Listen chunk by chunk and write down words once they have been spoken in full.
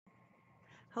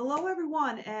Hello,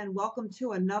 everyone, and welcome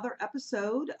to another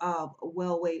episode of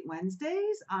Well Wait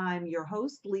Wednesdays. I'm your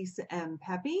host, Lisa M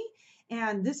Pepe,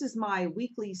 and this is my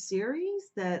weekly series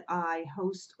that I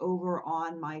host over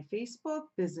on my Facebook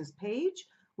business page,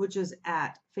 which is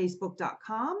at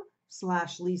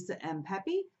facebook.com/Lisa M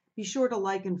Pepe. Be sure to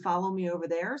like and follow me over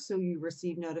there so you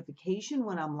receive notification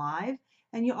when I'm live,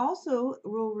 and you also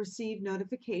will receive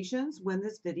notifications when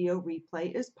this video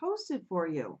replay is posted for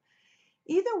you.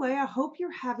 Either way, I hope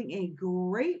you're having a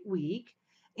great week.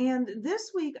 And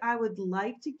this week, I would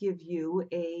like to give you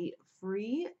a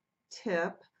free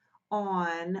tip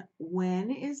on when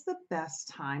is the best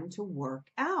time to work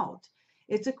out.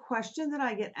 It's a question that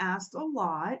I get asked a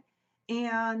lot,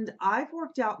 and I've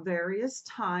worked out various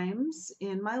times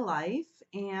in my life,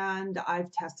 and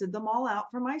I've tested them all out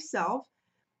for myself.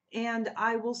 And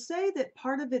I will say that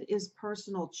part of it is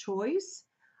personal choice.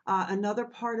 Another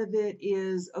part of it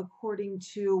is according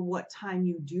to what time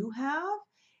you do have.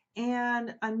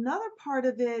 And another part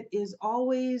of it is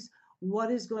always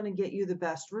what is going to get you the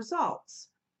best results.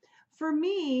 For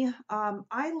me,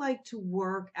 I like to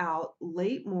work out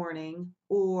late morning,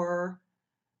 or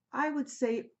I would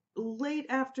say late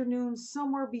afternoon,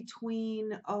 somewhere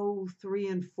between 3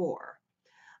 and 4.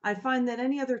 I find that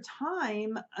any other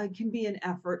time can be an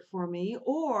effort for me,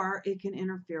 or it can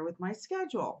interfere with my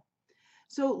schedule.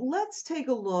 So let's take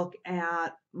a look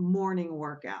at morning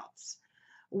workouts.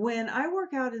 When I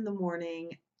work out in the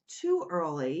morning too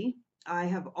early, I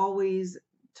have always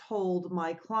told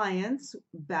my clients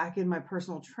back in my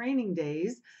personal training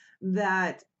days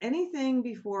that anything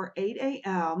before 8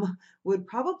 a.m. would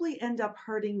probably end up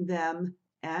hurting them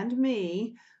and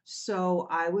me. So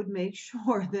I would make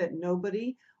sure that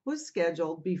nobody was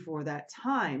scheduled before that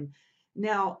time.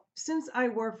 Now, since I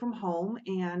work from home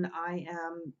and I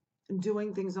am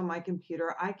doing things on my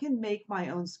computer, I can make my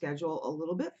own schedule a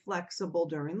little bit flexible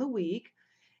during the week.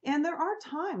 And there are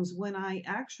times when I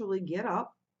actually get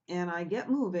up and I get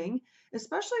moving,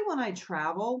 especially when I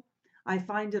travel. I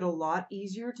find it a lot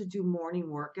easier to do morning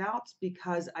workouts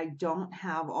because I don't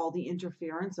have all the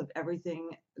interference of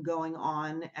everything going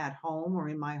on at home or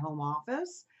in my home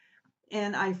office.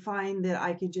 And I find that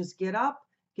I can just get up,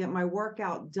 get my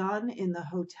workout done in the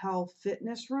hotel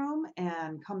fitness room,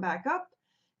 and come back up,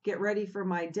 get ready for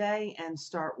my day, and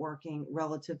start working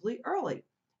relatively early.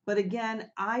 But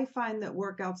again, I find that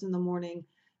workouts in the morning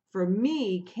for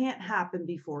me can't happen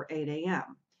before 8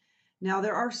 a.m. Now,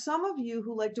 there are some of you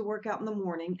who like to work out in the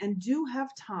morning and do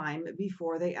have time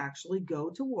before they actually go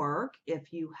to work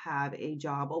if you have a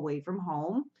job away from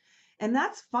home. And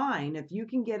that's fine. If you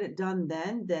can get it done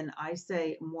then I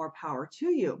say more power to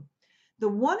you. The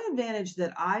one advantage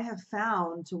that I have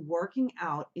found to working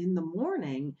out in the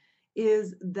morning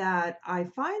is that I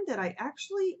find that I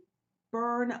actually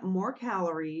burn more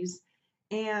calories,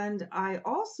 and I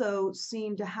also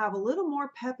seem to have a little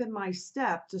more pep in my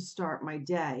step to start my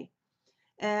day.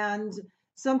 And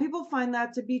some people find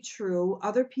that to be true.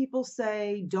 Other people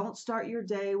say don't start your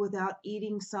day without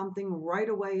eating something right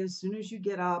away as soon as you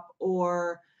get up,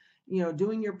 or,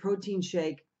 doing your protein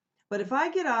shake. But if I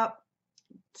get up,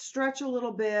 stretch a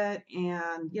little bit,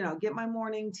 and, get my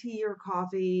morning tea or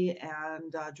coffee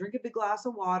and drink a big glass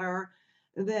of water,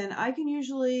 then I can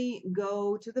usually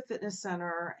go to the fitness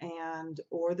center and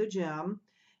or the gym,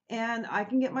 and I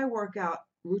can get my workout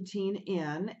routine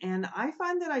in. And I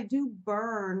find that I do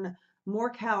burn more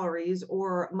calories,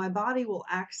 or my body will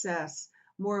access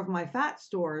more of my fat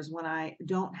stores when I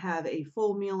don't have a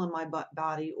full meal in my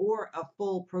body or a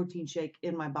full protein shake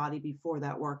in my body before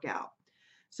that workout.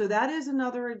 So that is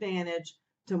another advantage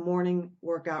to morning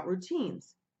workout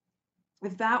routines.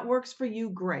 If that works for you,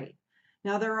 great.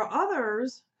 Now, there are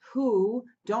others who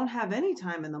don't have any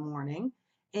time in the morning,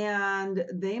 and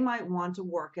they might want to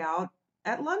work out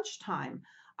at lunchtime.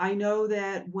 I know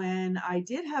that when I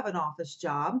did have an office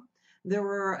job, there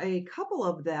were a couple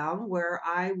of them where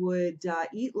I would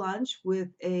eat lunch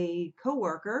with a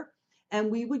coworker, and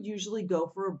we would usually go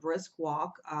for a brisk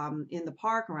walk in the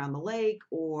park, around the lake,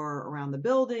 or around the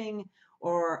building,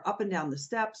 or up and down the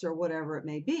steps, or whatever it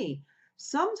may be.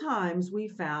 Sometimes we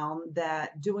found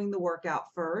that doing the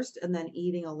workout first and then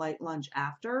eating a light lunch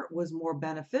after was more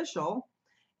beneficial,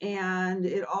 and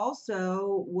it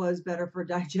also was better for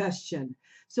digestion.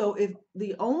 So if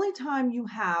the only time you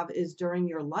have is during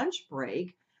your lunch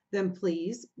break, then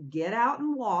please get out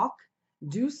and walk,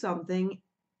 do something,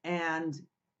 and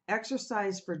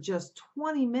exercise for just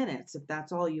 20 minutes if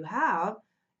that's all you have,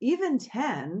 even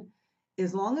 10,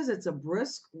 as long as it's a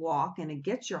brisk walk and it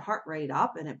gets your heart rate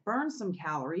up and it burns some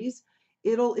calories.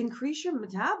 It'll increase your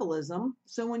metabolism.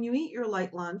 So when you eat your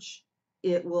light lunch,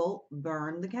 it will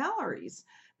burn the calories,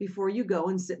 before you go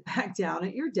and sit back down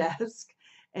at your desk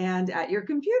and at your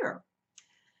computer.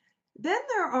 Then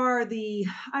there are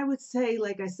I would say,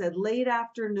 like I said, late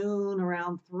afternoon,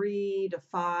 around 3 to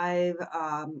 5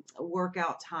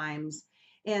 workout times.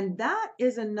 And that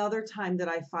is another time that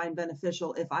I find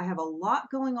beneficial if I have a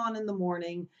lot going on in the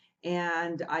morning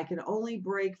and I can only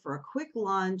break for a quick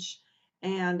lunch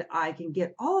and I can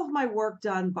get all of my work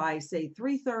done by, say,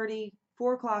 3:30,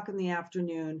 4 o'clock in the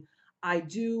afternoon. I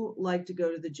do like to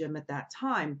go to the gym at that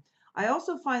time. I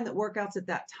also find that workouts at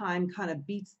that time kind of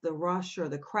beats the rush or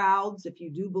the crowds if you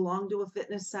do belong to a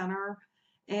fitness center.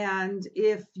 And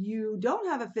if you don't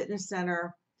have a fitness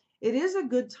center, it is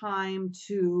a good time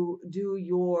to do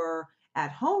your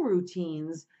at-home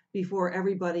routines before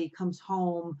everybody comes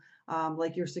home,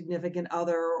 like your significant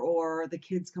other or the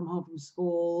kids come home from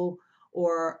school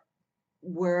or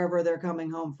wherever they're coming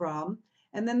home from.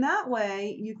 And then that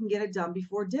way you can get it done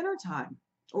before dinner time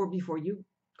or before you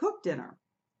cook dinner.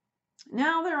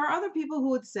 Now, there are other people who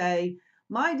would say,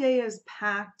 my day is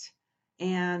packed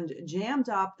and jammed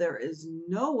up. There is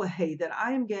no way that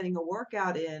I am getting a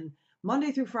workout in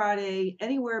Monday through Friday,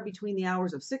 anywhere between the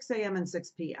hours of 6 a.m. and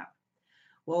 6 p.m.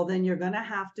 Well, then you're going to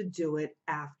have to do it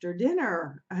after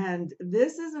dinner. And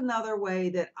this is another way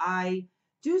that I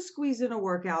do squeeze in a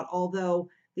workout, although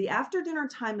the after dinner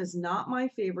time is not my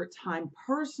favorite time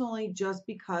personally, just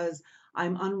because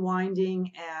I'm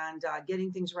unwinding and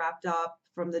getting things wrapped up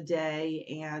from the day.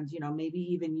 And, maybe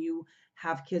even you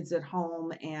have kids at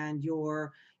home and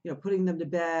you're, putting them to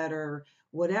bed or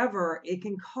whatever. It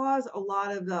can cause a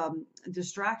lot of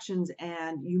distractions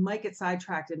and you might get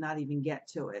sidetracked and not even get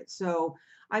to it. So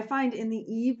I find in the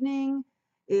evening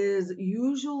is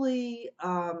usually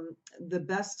the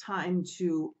best time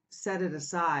to set it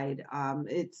aside.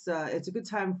 It's a good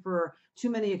time for too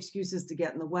many excuses to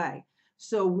get in the way.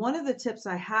 So one of the tips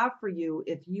I have for you,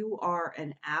 if you are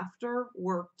an after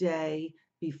work day,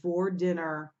 before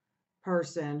dinner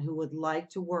person who would like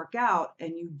to work out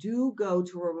and you do go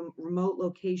to a remote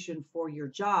location for your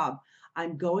job,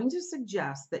 I'm going to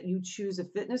suggest that you choose a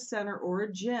fitness center or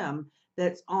a gym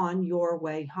that's on your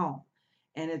way home.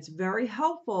 And it's very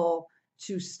helpful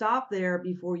to stop there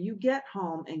before you get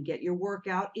home and get your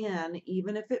workout in,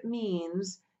 even if it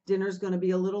means dinner's going to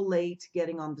be a little late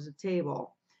getting onto the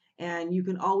table. And you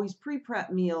can always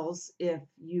pre-prep meals if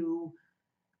you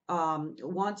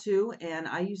want to. And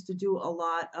I used to do a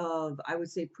lot of, I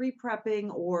would say, pre-prepping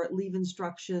or leave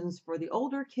instructions for the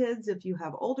older kids if you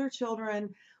have older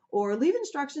children, or leave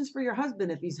instructions for your husband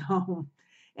if he's home.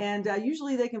 And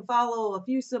usually they can follow a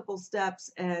few simple steps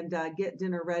and get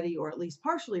dinner ready, or at least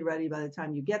partially ready by the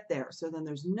time you get there. So then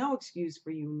there's no excuse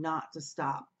for you not to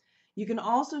stop. You can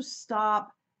also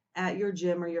stop at your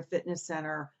gym or your fitness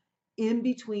center in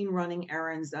between running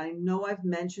errands. I know I've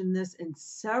mentioned this in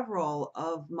several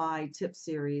of my tip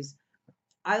series.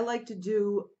 I like to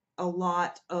do a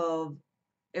lot of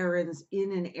errands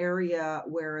in an area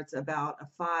where it's about a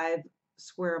 5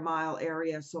 square mile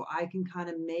area, so I can kind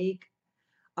of make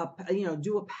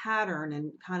do a pattern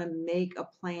and kind of make a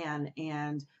plan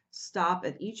and stop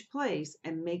at each place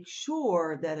and make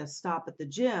sure that a stop at the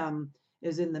gym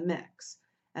is in the mix.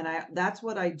 And that's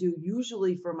what I do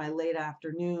usually for my late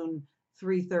afternoon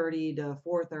 3:30 to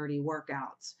 4:30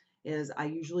 workouts. Is I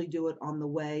usually do it on the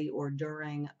way or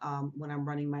during when I'm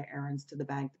running my errands to the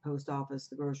bank, the post office,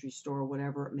 the grocery store,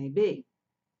 whatever it may be.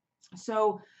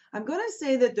 So I'm going to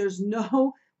say that there's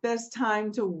no best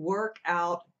time to work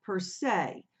out per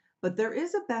se, but there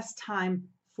is a best time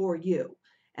for you.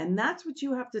 And that's what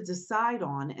you have to decide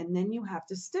on, and then you have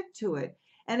to stick to it.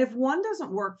 And if one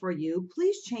doesn't work for you,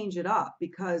 please change it up,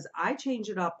 because I change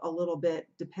it up a little bit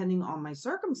depending on my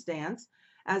circumstance.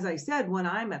 As I said, when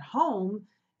I'm at home,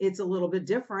 it's a little bit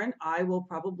different. I will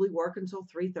probably work until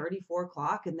 3:30, 4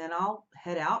 o'clock, and then I'll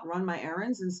head out, run my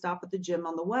errands, and stop at the gym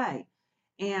on the way.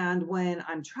 And when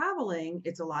I'm traveling,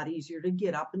 it's a lot easier to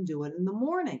get up and do it in the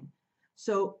morning.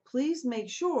 So please make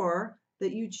sure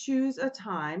that you choose a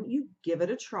time, you give it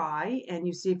a try, and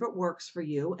you see if it works for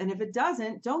you. And if it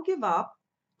doesn't, don't give up.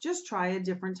 Just try a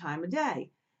different time of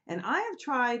day. And I have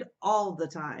tried all the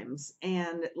times.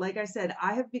 And like I said,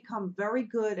 I have become very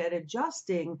good at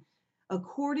adjusting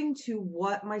according to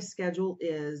what my schedule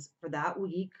is for that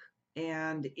week.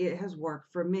 And it has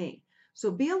worked for me.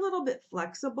 So be a little bit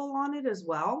flexible on it as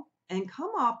well and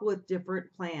come up with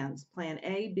different plans, plan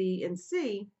A, B, and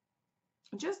C,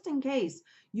 just in case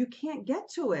you can't get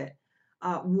to it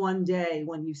one day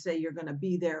when you say you're going to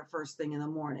be there first thing in the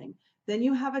morning. Then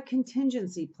you have a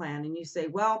contingency plan and you say,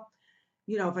 well,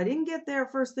 if I didn't get there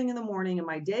first thing in the morning and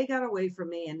my day got away from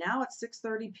me and now it's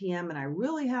 6:30 p.m. and I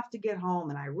really have to get home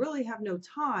and I really have no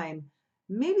time,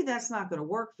 maybe that's not going to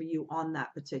work for you on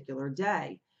that particular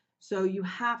day. So you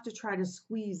have to try to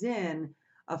squeeze in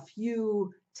a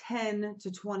few 10 to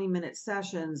 20-minute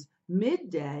sessions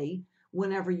midday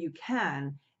whenever you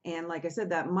can. And like I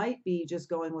said, that might be just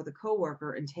going with a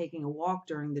coworker and taking a walk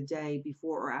during the day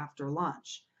before or after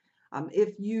lunch.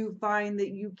 If you find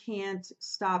that you can't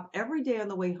stop every day on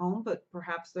the way home, but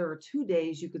perhaps there are 2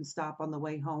 days you can stop on the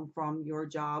way home from your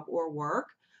job or work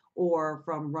or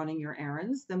from running your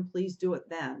errands, then please do it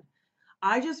then.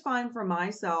 I just find for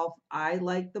myself, I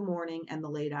like the morning and the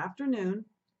late afternoon.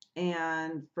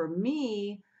 And for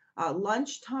me,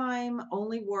 lunchtime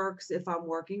only works if I'm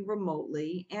working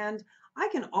remotely. And I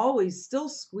can always still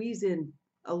squeeze in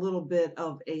a little bit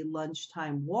of a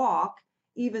lunchtime walk,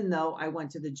 even though I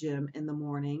went to the gym in the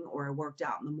morning or I worked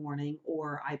out in the morning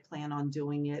or I plan on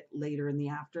doing it later in the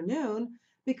afternoon,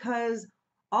 because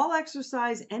all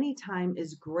exercise anytime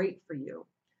is great for you.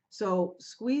 So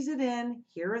squeeze it in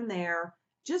here and there.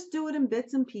 Just do it in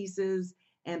bits and pieces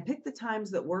and pick the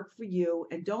times that work for you.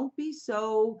 And don't be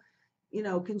so,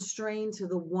 constrained to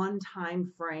the one time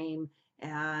frame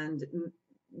and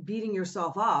beating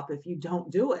yourself up if you don't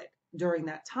do it during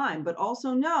that time. But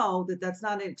also know that that's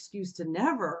not an excuse to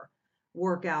never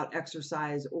work out,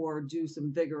 exercise, or do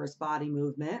some vigorous body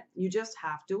movement. You just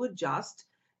have to adjust,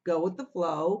 go with the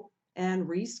flow, and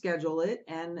reschedule it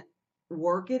and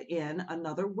work it in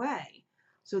another way.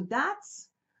 So that's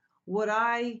what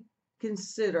I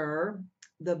consider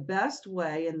the best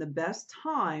way and the best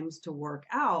times to work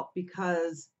out,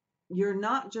 because you're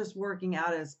not just working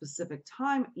out at a specific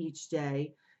time each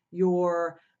day,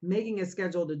 you're making a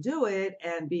schedule to do it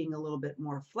and being a little bit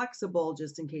more flexible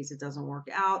just in case it doesn't work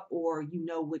out, or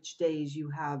which days you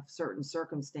have certain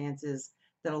circumstances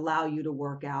that allow you to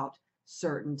work out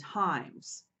certain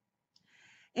times.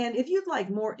 And if you'd like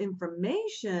more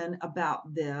information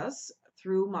about this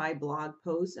through my blog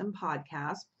posts and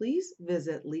podcasts, please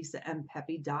visit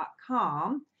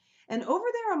lisampepe.com. And over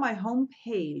there on my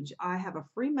homepage, I have a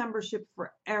free membership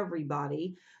for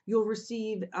everybody. You'll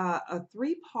receive a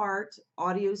 3-part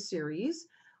audio series,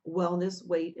 Wellness,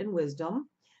 Weight, and Wisdom,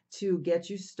 to get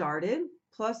you started,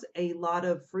 plus a lot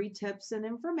of free tips and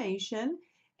information.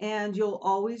 And you'll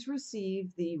always receive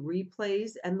the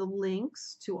replays and the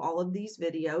links to all of these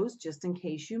videos just in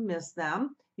case you miss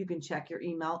them. You can check your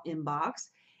email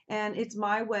inbox. And it's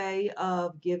my way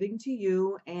of giving to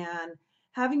you and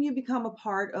having you become a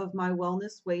part of my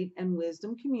Wellness, Weight, and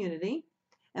Wisdom community.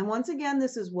 And once again,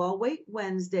 this is Well Weight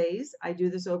Wednesdays. I do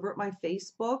this over at my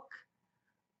Facebook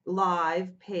Live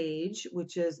page,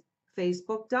 which is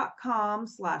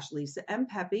facebook.com/Lisa M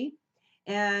Pepe.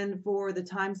 And for the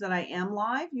times that I am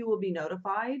live, you will be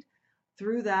notified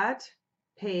through that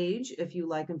page if you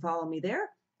like and follow me there.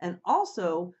 And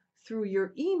also through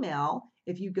your email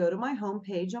if you go to my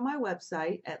homepage on my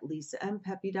website at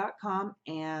lisampepe.com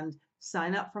and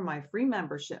sign up for my free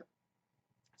membership.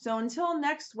 So until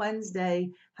next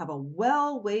Wednesday, have a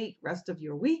well-weight rest of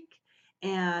your week.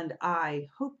 And I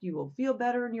hope you will feel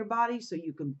better in your body so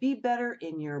you can be better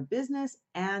in your business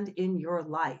and in your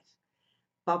life.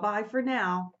 Bye-bye for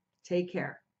now. Take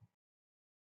care.